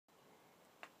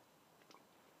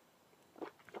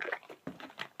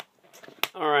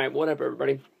Alright, what up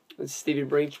everybody? This is Stevie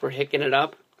Breach. We're hicking it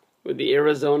up with the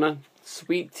Arizona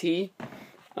sweet tea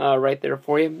right there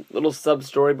for you. Little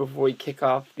sub-story before we kick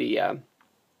off the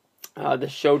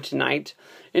show tonight.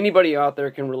 Anybody out there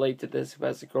can relate to this who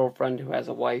has a girlfriend, who has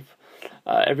a wife.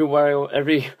 Every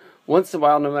once in a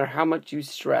while, no matter how much you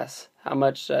stress, how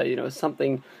much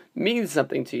something means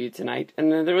something to you tonight.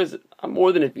 And then there was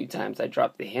more than a few times I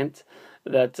dropped the hint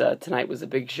that tonight was a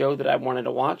big show that I wanted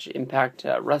to watch. Impact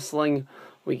Wrestling.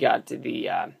 We got to the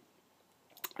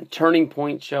Turning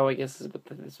Point show, I guess is what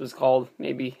this was called.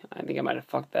 Maybe, I think I might have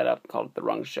fucked that up, called it the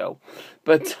wrong show.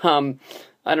 But, I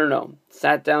don't know.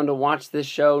 Sat down to watch this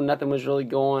show. Nothing was really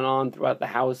going on throughout the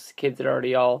house. Kids had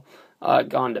already all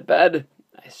gone to bed.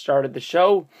 I started the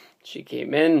show. She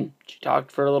came in. She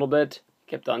talked for a little bit.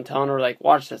 Kept on telling her, like,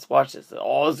 watch this.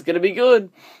 Oh, it's going to be good.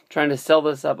 Trying to sell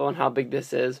this up on how big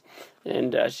this is.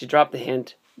 And she dropped the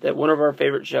hint that one of our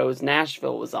favorite shows,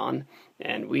 Nashville, was on.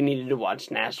 And we needed to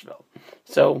watch Nashville.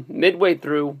 So, midway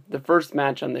through the first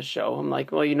match on this show, I'm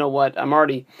like, well, you know what? I'm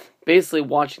already basically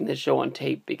watching this show on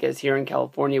tape. Because here in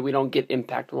California, we don't get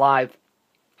Impact Live.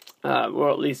 Or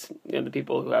at least, the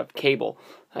people who have cable.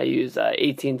 I use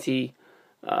AT&T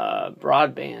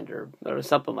broadband or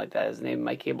something like that is the name of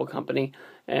my cable company,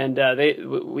 and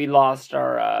we lost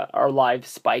our live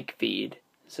Spike feed,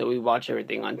 so we watch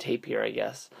everything on tape here, I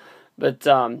guess. But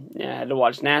I had to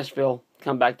watch Nashville,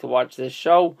 come back to watch this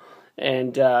show,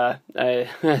 and as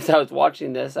I was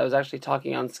watching this, I was actually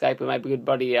talking on Skype with my good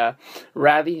buddy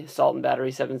Ravi, Salt and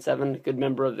Battery 77, a good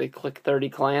member of the Click 30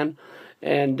 clan,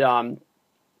 and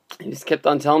he just kept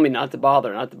on telling me not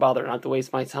to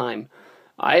waste my time.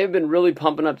 I have been really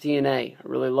pumping up TNA. I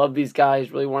really love these guys,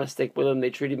 really want to stick with them.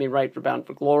 They treated me right for Bound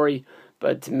for Glory.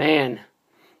 But, man,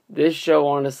 this show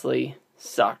honestly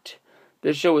sucked.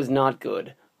 This show was not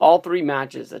good. All three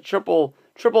matches, a triple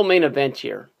main event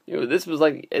here. This was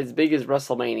like as big as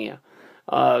WrestleMania.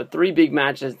 Three big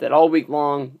matches that all week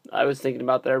long I was thinking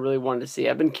about that I really wanted to see.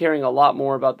 I've been caring a lot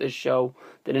more about this show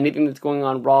than anything that's going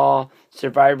on Raw,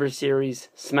 Survivor Series,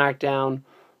 SmackDown.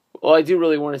 Well, I do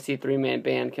really want to see a three-man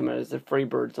band come out as the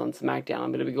Freebirds on SmackDown.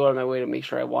 I'm going to be going out of my way to make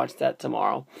sure I watch that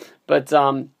tomorrow. But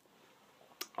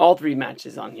all three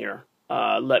matches on here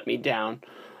let me down.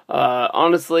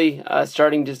 Honestly,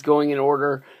 starting just going in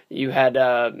order, you had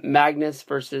Magnus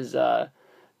versus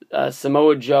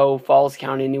Samoa Joe, Falls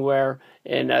Count Anywhere.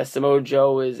 And Samoa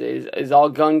Joe is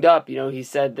all gunged up. He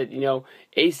said that,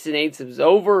 Ace and Eights was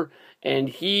over, and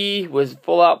he was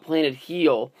full out playing it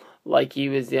heel. Like he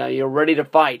was, ready to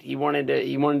fight. He wanted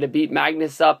to beat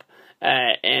Magnus up,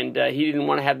 and he didn't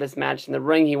want to have this match in the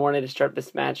ring. He wanted to start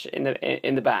this match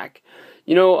in the back.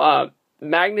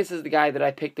 Magnus is the guy that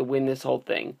I picked to win this whole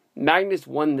thing. Magnus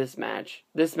won this match.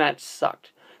 This match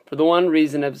sucked for the one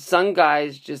reason of some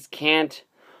guys just can't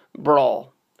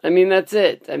brawl. I mean, that's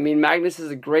it. I mean, Magnus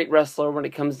is a great wrestler when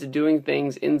it comes to doing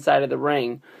things inside of the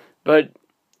ring, but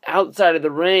outside of the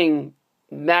ring,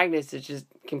 Magnus is just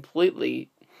completely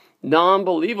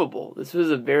non-believable. This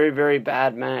was a very, very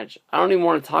bad match. I don't even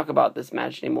want to talk about this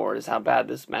match anymore, is how bad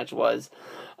this match was.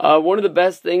 One of the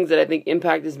best things that I think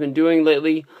Impact has been doing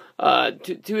lately,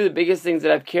 two of the biggest things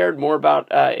that I've cared more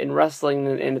about in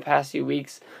wrestling in the past few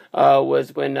weeks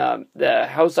was when the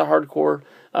House of Hardcore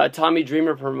Tommy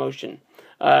Dreamer promotion,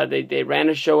 they ran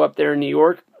a show up there in New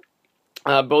York.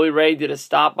 Bully Ray did a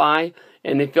stop by,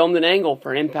 and they filmed an angle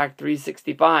for Impact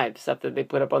 365, stuff that they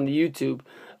put up on the YouTube.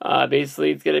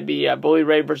 Basically, it's going to be Bully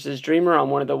Ray versus Dreamer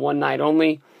on one of the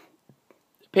one-night-only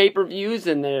pay-per-views,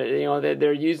 and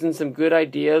they're using some good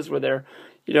ideas where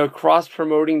they're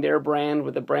cross-promoting their brand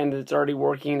with a brand that's already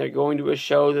working. They're going to a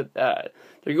show that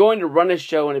they're going to run a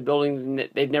show in a building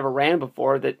that they've never ran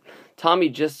before that Tommy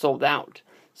just sold out.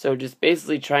 So just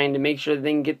basically trying to make sure that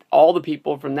they can get all the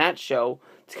people from that show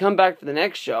to come back for the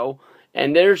next show,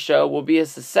 and their show will be a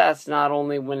success not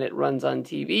only when it runs on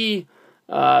TV,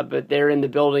 but they're in the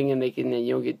building and they can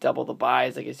get double the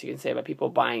buys, I guess you can say, by people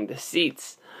buying the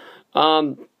seats.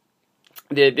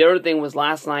 The other thing was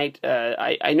last night,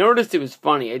 I noticed it was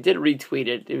funny. I did retweet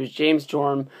it. It was James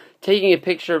Storm taking a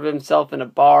picture of himself in a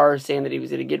bar saying that he was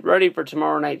going to get ready for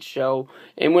tomorrow night's show.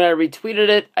 And when I retweeted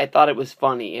it, I thought it was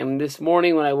funny. And this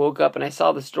morning when I woke up and I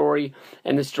saw the story,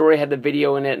 and the story had the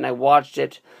video in it, and I watched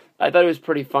it, I thought it was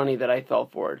pretty funny that I fell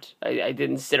for it. I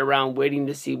didn't sit around waiting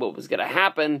to see what was going to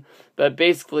happen, but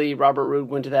basically Robert Roode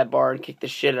went to that bar and kicked the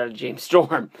shit out of James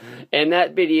Storm. And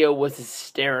that video was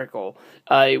hysterical.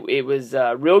 It was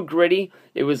real gritty.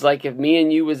 It was like if me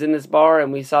and you was in this bar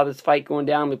and we saw this fight going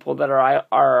down, we pulled out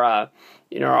our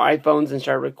our iPhones and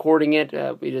started recording it.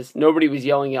 Nobody was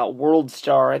yelling out "World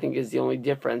Star," I think is the only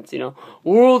difference.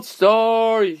 "World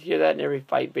Star." You hear that in every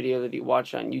fight video that you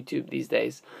watch on YouTube these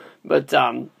days. But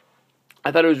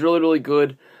I thought it was really, really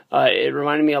good. It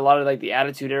reminded me a lot of like the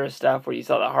Attitude Era stuff where you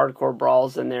saw the hardcore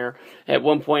brawls in there. At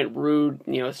one point, Rude,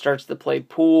 starts to play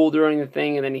pool during the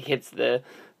thing, and then he hits the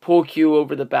pool cue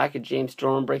over the back of James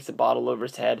Storm, breaks a bottle over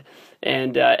his head.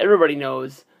 And everybody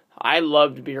knows I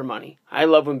loved Beer Money. I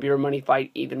love when Beer Money fight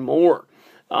even more.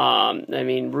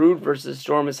 Rude versus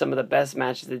Storm is some of the best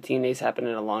matches that TNA's happened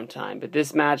in a long time. But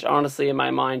this match, honestly, in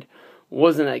my mind,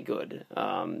 wasn't that good.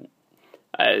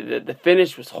 The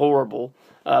finish was horrible.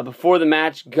 Before the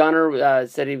match, Gunner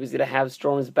said he was going to have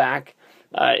Storm's back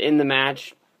in the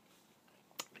match.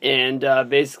 And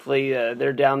basically,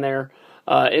 they're down there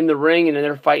in the ring, and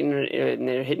they're fighting, and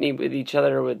they're hitting with each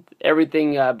other with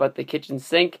everything but the kitchen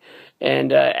sink.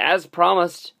 And as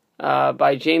promised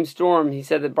by James Storm, he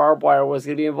said that barbed wire was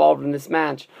going to be involved in this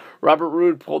match. Robert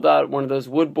Roode pulled out one of those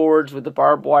wood boards with the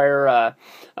barbed wire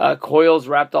coils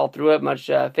wrapped all through it, much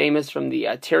famous from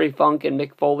the Terry Funk and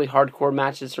Mick Foley hardcore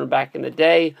matches from back in the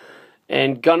day.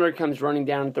 And Gunner comes running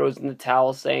down and throws in the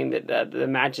towel, saying that the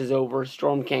match is over,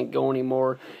 Storm can't go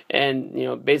anymore. And,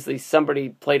 basically somebody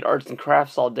played arts and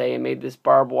crafts all day and made this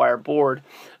barbed wire board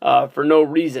for no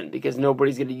reason, because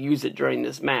nobody's going to use it during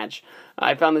this match.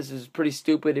 I found this was pretty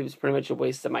stupid. It was pretty much a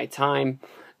waste of my time.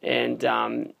 And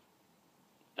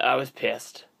I was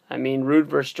pissed. Rude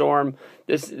vs. Storm,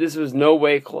 this was no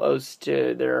way close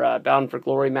to their Bound for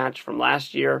Glory match from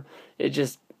last year. It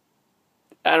just...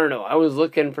 I don't know. I was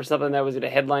looking for something that was going to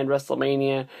headline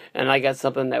WrestleMania, and I got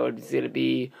something that was going to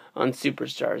be on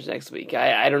Superstars next week.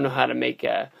 I don't know how to make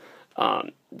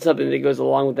something that goes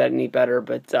along with that any better,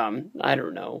 but I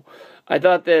don't know. I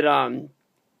thought that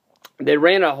they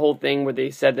ran a whole thing where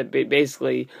they said that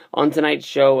basically on tonight's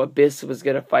show, Abyss was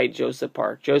going to fight Joseph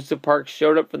Park. Joseph Park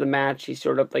showed up for the match. He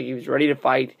showed up like he was ready to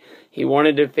fight. He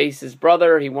wanted to face his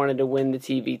brother. He wanted to win the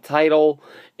TV title,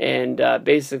 and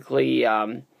basically...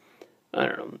 I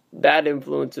don't know, bad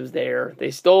influence was there.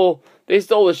 They stole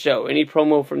the show. Any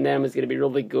promo from them is going to be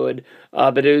really good.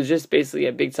 But it was just basically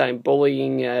a big-time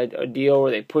bullying a deal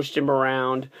where they pushed him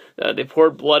around. They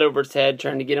poured blood over his head,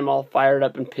 trying to get him all fired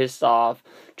up and pissed off,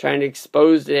 trying to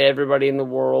expose to everybody in the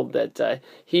world that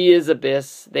he is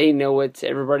Abyss. They know it.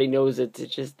 Everybody knows it.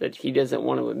 It's just that he doesn't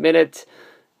want to admit it.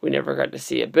 We never got to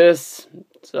see Abyss.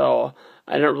 So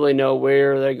I don't really know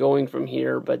where they're going from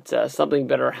here, but something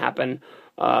better happen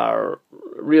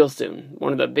real soon.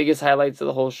 One of the biggest highlights of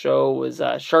the whole show was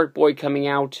Shark Boy coming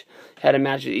out, had a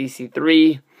match with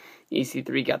EC3.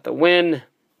 EC3 got the win.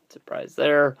 Surprise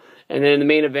there. And then in the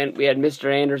main event, we had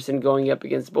Mr. Anderson going up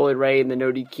against Bully Ray in the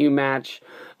no DQ match.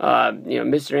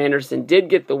 Mr. Anderson did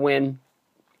get the win.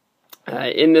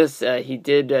 In this, he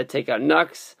did take out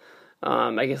Nux.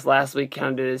 I guess last week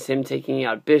counted as him taking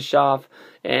out Bischoff.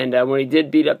 And when he did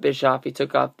beat up Bischoff, he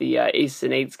took off the Ace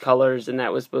and Eights colors, and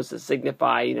that was supposed to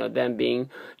signify, them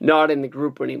being not in the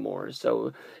group anymore.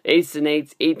 So Ace and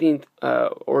Eights, 18th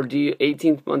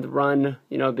month run,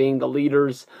 being the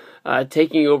leaders,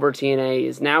 taking over TNA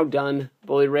is now done.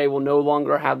 Bully Ray will no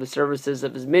longer have the services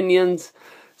of his minions.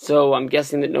 So I'm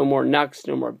guessing that no more Nux,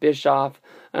 no more Bischoff.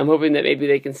 I'm hoping that maybe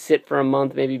they can sit for a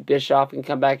month. Maybe Bischoff can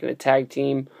come back in a tag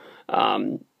team.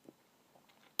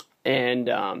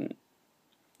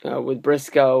 With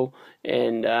Briscoe,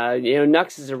 and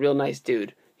Nux is a real nice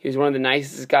dude. He was one of the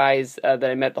nicest guys that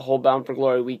I met the whole Bound for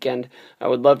Glory weekend. I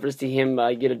would love to see him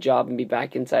get a job and be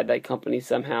back inside that company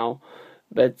somehow.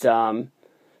 But the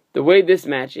way this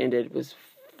match ended was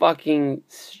fucking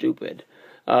stupid.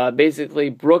 Basically,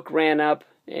 Brooke ran up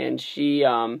and she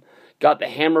got the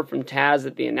hammer from Taz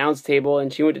at the announce table,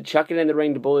 and she went to chuck it in the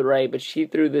ring to Bully Ray, but she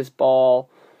threw this ball,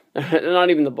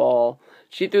 not even the ball,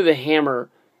 she threw the hammer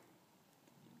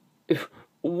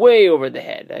way over the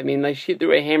head. She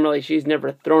threw a hammer like she's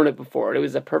never thrown it before. It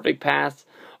was a perfect pass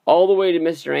all the way to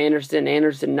Mr. Anderson.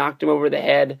 Anderson knocked him over the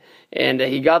head, and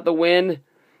he got the win.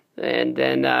 And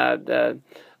then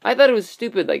I thought it was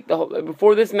stupid.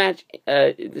 Before this match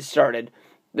started,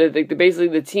 basically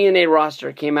the TNA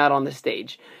roster came out on the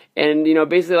stage, and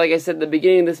basically like I said at the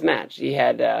beginning of this match, you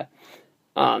had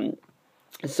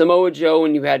Samoa Joe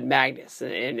and you had Magnus,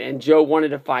 and Joe wanted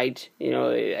to fight.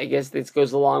 I guess this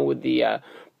goes along with the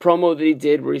promo that he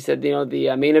did where he said,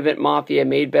 the main event mafia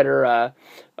made better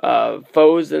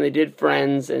foes than they did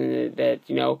friends, and that,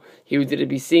 you know, he was going to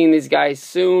be seeing these guys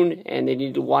soon, and they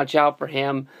needed to watch out for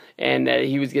him, and that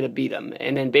he was going to beat them.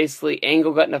 And then basically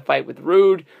Angle got in a fight with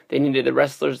Rude. They needed the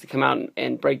wrestlers to come out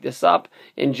and break this up,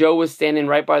 and Joe was standing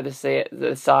right by the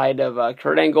side of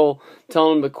Kurt Angle,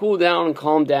 telling him to cool down and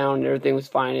calm down, and everything was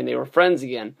fine, and they were friends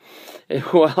again.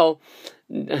 Well,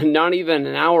 not even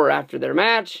an hour after their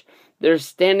match, they're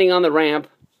standing on the ramp,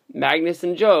 Magnus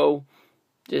and Joe,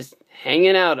 just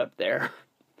hanging out up there,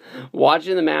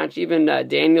 watching the match. Even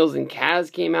Daniels and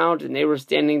Kaz came out, and they were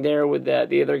standing there with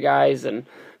the other guys, and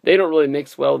they don't really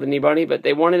mix well with anybody, but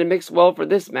they wanted to mix well for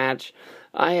this match.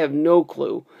 I have no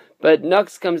clue. But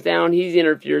Nux comes down, he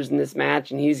interferes in this match,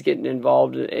 and he's getting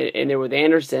involved in there with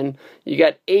Anderson. You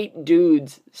got 8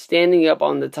 dudes standing up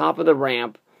on the top of the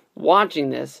ramp,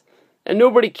 watching this, and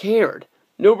nobody cared.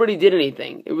 Nobody did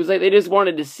anything. It was like they just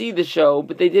wanted to see the show,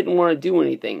 but they didn't want to do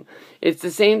anything. It's the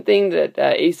same thing that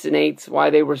Ace and Eights, why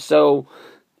they were so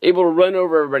able to run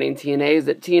over everybody in TNA, is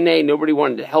that TNA, nobody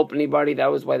wanted to help anybody.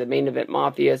 That was why the Main Event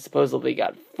Mafia supposedly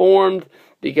got formed,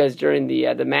 because during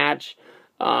the match,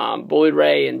 Bully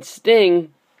Ray and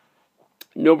Sting,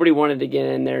 nobody wanted to get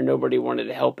in there. Nobody wanted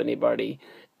to help anybody.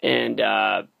 And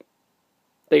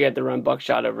they got to run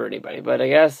buckshot over anybody. But I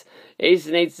guess Ace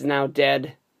and Eights is now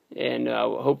dead. And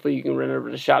hopefully you can run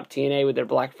over to Shop TNA with their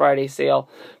Black Friday sale.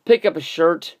 Pick up a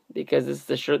shirt, because it's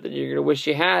the shirt that you're going to wish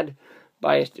you had.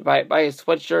 Buy a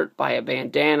sweatshirt, buy a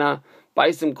bandana,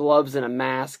 buy some gloves and a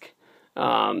mask.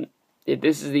 If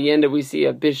this is the end that we see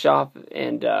of Bischoff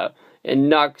and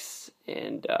Nux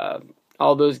and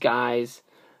all those guys,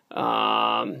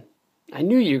 I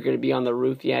knew you were going to be on the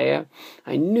roof, yeah.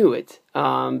 I knew it.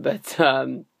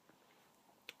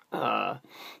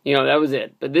 You know, that was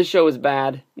it. But this show was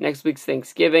bad. Next week's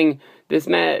Thanksgiving.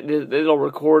 It'll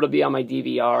record. It'll be on my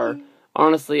DVR.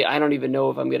 Honestly, I don't even know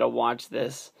if I'm going to watch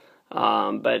this.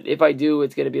 But if I do,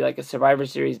 it's going to be like a Survivor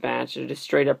Series match. They're just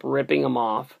straight up ripping them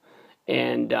off.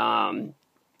 And,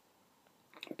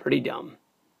 pretty dumb.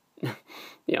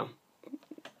 You know,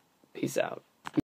 peace out.